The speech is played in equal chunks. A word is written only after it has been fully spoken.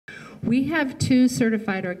We have two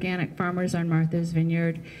certified organic farmers on Martha's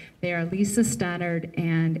Vineyard. They are Lisa Stoddard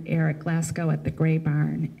and Eric Glasgow at the Gray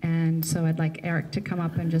Barn. And so I'd like Eric to come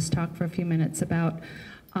up and just talk for a few minutes about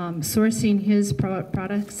sourcing his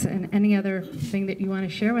products and any other thing that you want to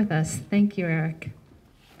share with us. Thank you, Eric.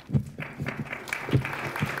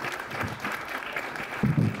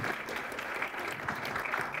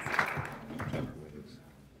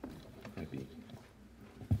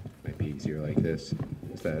 Might be easier like this.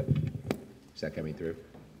 Is that coming through?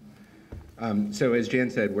 So as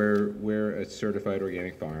Jan said, we're a certified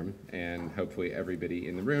organic farm, and hopefully everybody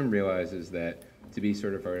in the room realizes that to be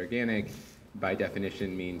certified organic, by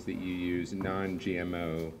definition, means that you use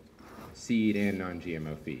non-GMO seed and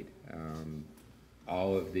non-GMO feed.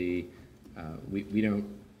 All of the, we don't,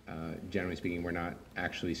 generally speaking, we're not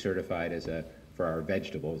actually certified as for our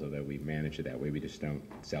vegetables, although we manage it that way. We just don't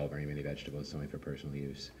sell very many vegetables, it's only for personal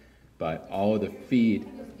use. But all of the feed,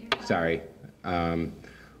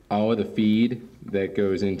 all of the feed that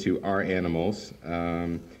goes into our animals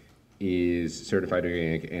is certified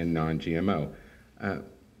organic and non-GMO.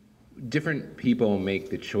 Different people make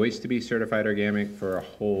the choice to be certified organic for a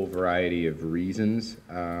whole variety of reasons.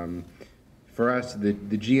 For us, the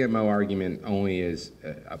GMO argument only is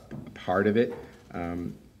a part of it.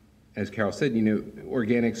 As Carol said,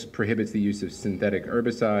 organics prohibits the use of synthetic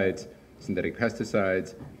herbicides, synthetic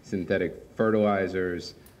pesticides, synthetic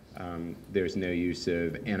fertilizers. There's no use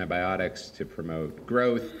of antibiotics to promote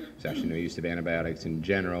growth. There's actually no use of antibiotics in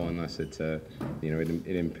general unless it's it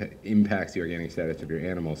impacts the organic status of your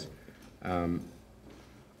animals.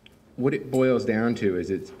 What it boils down to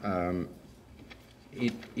is it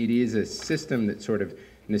is a system that sort of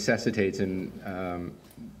necessitates in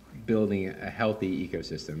building a healthy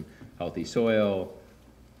ecosystem, healthy soil,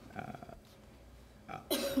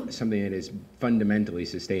 something that is fundamentally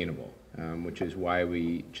sustainable, which is why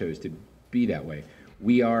we chose to be that way.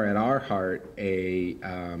 We are at our heart a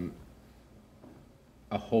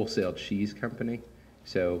wholesale cheese company,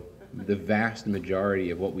 so the vast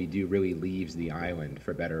majority of what we do really leaves the island,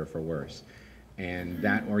 for better or for worse. And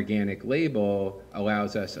that organic label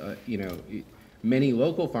allows us, many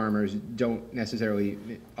local farmers don't necessarily,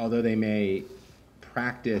 although they may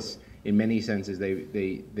practice in many senses,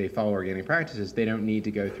 they follow organic practices, they don't need to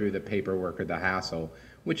go through the paperwork or the hassle,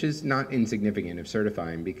 which is not insignificant of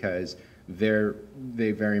certifying, because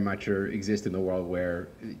they very much exist in the world where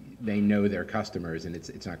they know their customers and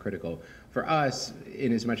it's not critical. For us,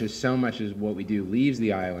 in as much as so much as what we do leaves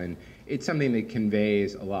the island, it's something that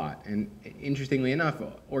conveys a lot. And interestingly enough,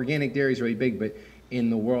 organic dairy is really big, but in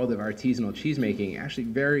the world of artisanal cheese making, actually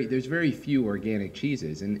there's very few organic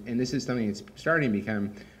cheeses. And this is something that's starting to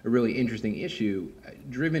become a really interesting issue,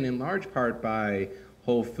 driven in large part by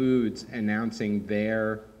Whole Foods announcing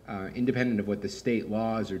their, independent of what the state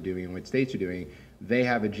laws are doing and what states are doing, they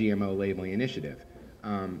have a GMO labeling initiative.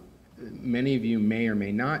 Many of you may or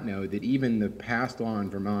may not know that even the passed law in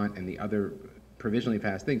Vermont and the other provisionally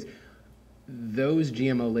passed things, those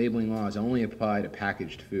GMO labeling laws only apply to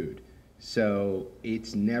packaged food. So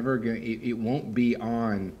it's never going, it won't be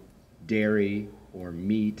on dairy or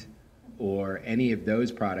meat or any of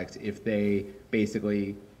those products if they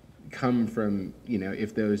basically come from,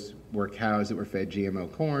 if those were cows that were fed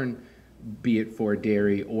GMO corn, be it for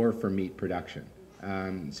dairy or for meat production.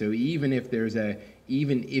 So even if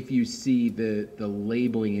even if you see the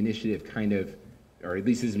labeling initiative kind of, or at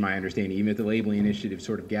least this is my understanding, even if the labeling initiative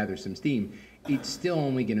sort of gathers some steam, it's still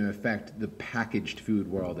only going to affect the packaged food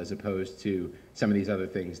world as opposed to some of these other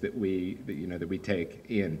things that we take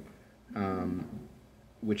in,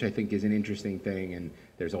 which I think is an interesting thing, and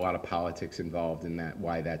there's a lot of politics involved in that,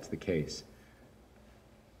 why that's the case.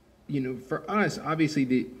 For us, obviously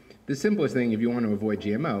the simplest thing if you want to avoid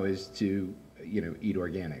GMO is to eat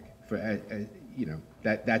organic.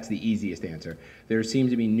 That's the easiest answer. There seem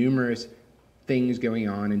to be numerous things going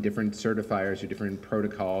on in different certifiers or different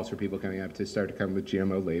protocols for people coming up to start to come with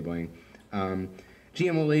GMO labeling.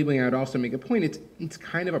 GMO labeling, I would also make a point, it's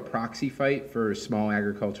kind of a proxy fight for small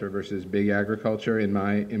agriculture versus big agriculture, in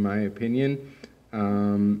my opinion.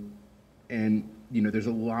 And there's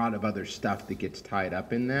a lot of other stuff that gets tied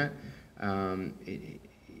up in that.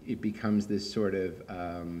 It becomes this sort of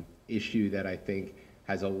issue that I think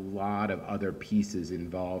has a lot of other pieces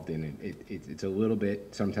involved in it. It's a little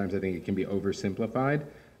bit, sometimes I think it can be oversimplified.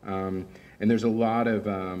 And there's a lot of,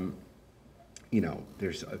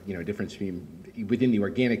 there's a difference within the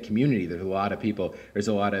organic community. There's a lot of people, there's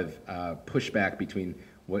a lot of pushback between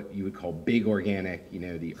what you would call big organic,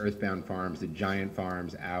 the earthbound farms, the giant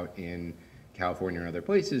farms out in California or other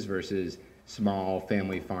places, versus small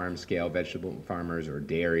family farm scale vegetable farmers or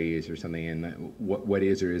dairies or something, and what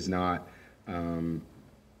is or is not,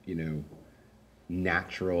 you know,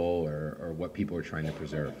 natural or what people are trying to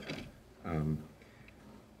preserve.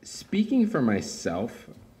 Speaking for myself,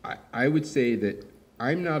 I would say that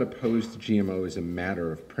I'm not opposed to GMO as a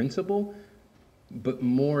matter of principle, but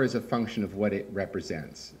more as a function of what it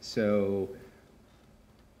represents. So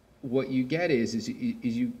what you get is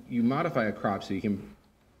you modify a crop so you can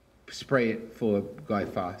spray it full of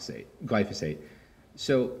glyphosate.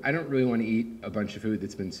 So I don't really want to eat a bunch of food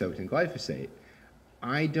that's been soaked in glyphosate.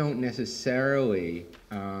 I don't necessarily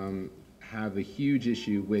have a huge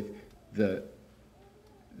issue with the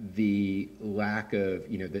lack of,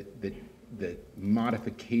 you know, the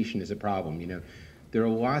modification is a problem. You know, there are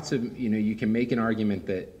lots of, you know, you can make an argument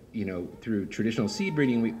that, you know, through traditional seed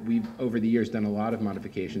breeding, we've over the years done a lot of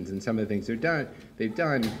modifications, and some of the things they've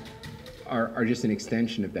done are just an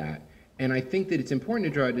extension of that. And I think that it's important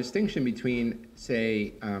to draw a distinction between,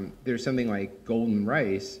 say, there's something like golden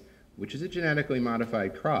rice, which is a genetically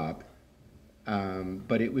modified crop,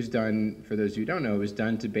 but it was done, for those who don't know, it was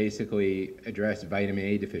done to basically address vitamin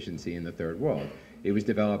A deficiency in the third world. It was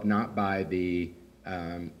developed not by the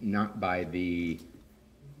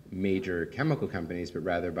major chemical companies, but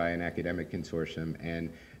rather by an academic consortium.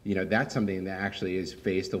 And you know, that's something that actually has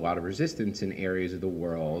faced a lot of resistance in areas of the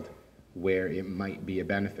world where it might be a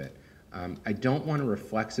benefit. I don't want to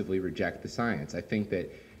reflexively reject the science. I think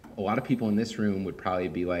that a lot of people in this room would probably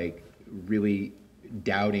be like really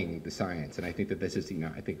doubting the science. And I think that this is, you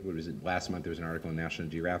know, I think what was it, last month there was an article in National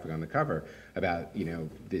Geographic on the cover about, you know,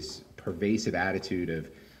 this pervasive attitude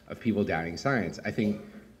of people doubting science. I think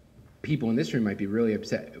people in this room might be really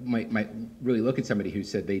upset, might really look at somebody who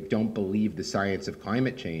said they don't believe the science of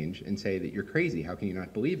climate change and say that you're crazy, how can you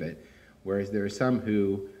not believe it? Whereas there are some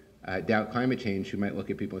who doubt climate change who might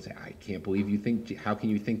look at people and say, I can't believe you think, how can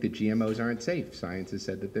you think that GMOs aren't safe? Science has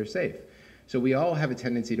said that they're safe. So we all have a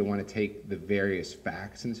tendency to want to take the various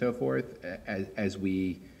facts and so forth as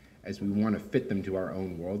we want to fit them to our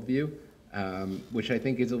own worldview, which I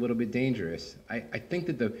think is a little bit dangerous. I think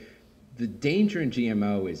that the danger in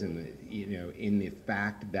GMO is in the, you know, in the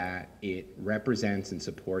fact that it represents and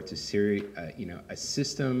supports a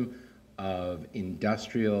system of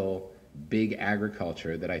industrial big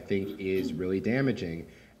agriculture that I think is really damaging,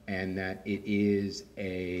 and that it is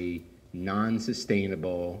a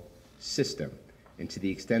non-sustainable system. And to the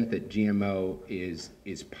extent that GMO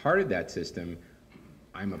is part of that system,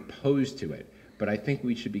 I'm opposed to it. But I think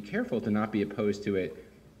we should be careful to not be opposed to it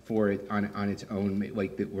for it on its own,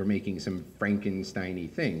 like that we're making some Frankenstein-y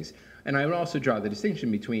things. And I would also draw the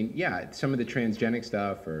distinction between, yeah, some of the transgenic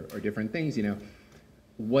stuff or different things, you know,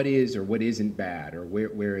 what is or what isn't bad, or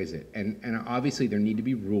where is it? And obviously there need to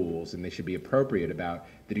be rules, and they should be appropriate about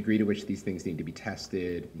the degree to which these things need to be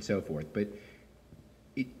tested and so forth. But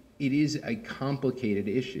it is a complicated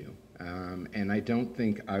issue, and I don't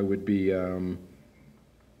think I would be, you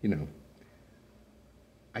know,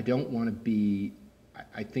 I don't want to be,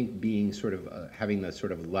 I think being sort of, having the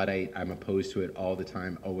sort of Luddite, I'm opposed to it all the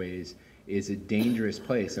time, always, is a dangerous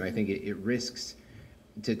place. And I think it risks,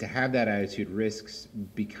 to have that attitude risks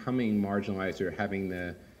becoming marginalized, or having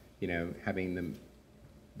the, you know, having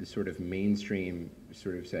the sort of mainstream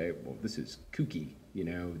sort of say, well, this is kooky, you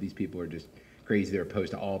know, these people are just crazy, they're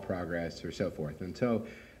opposed to all progress or so forth. And so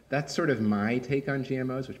that's sort of my take on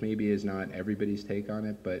GMOs, which maybe is not everybody's take on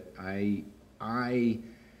it, but I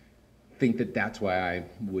think that that's why I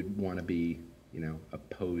would want to be, you know,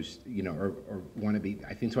 opposed, you know, or want to be,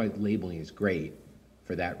 I think that's why labeling is great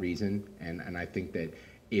for that reason. And I think that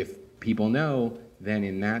if people know, then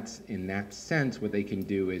in that sense, what they can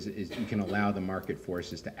do is you can allow the market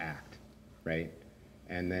forces to act, right?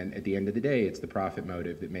 And then at the end of the day, it's the profit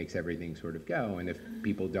motive that makes everything sort of go. And if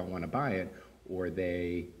people don't want to buy it, or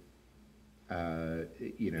they,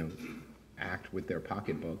 you know, act with their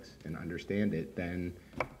pocketbooks and understand it, then,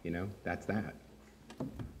 you know, that's that.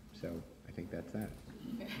 So I think that's that.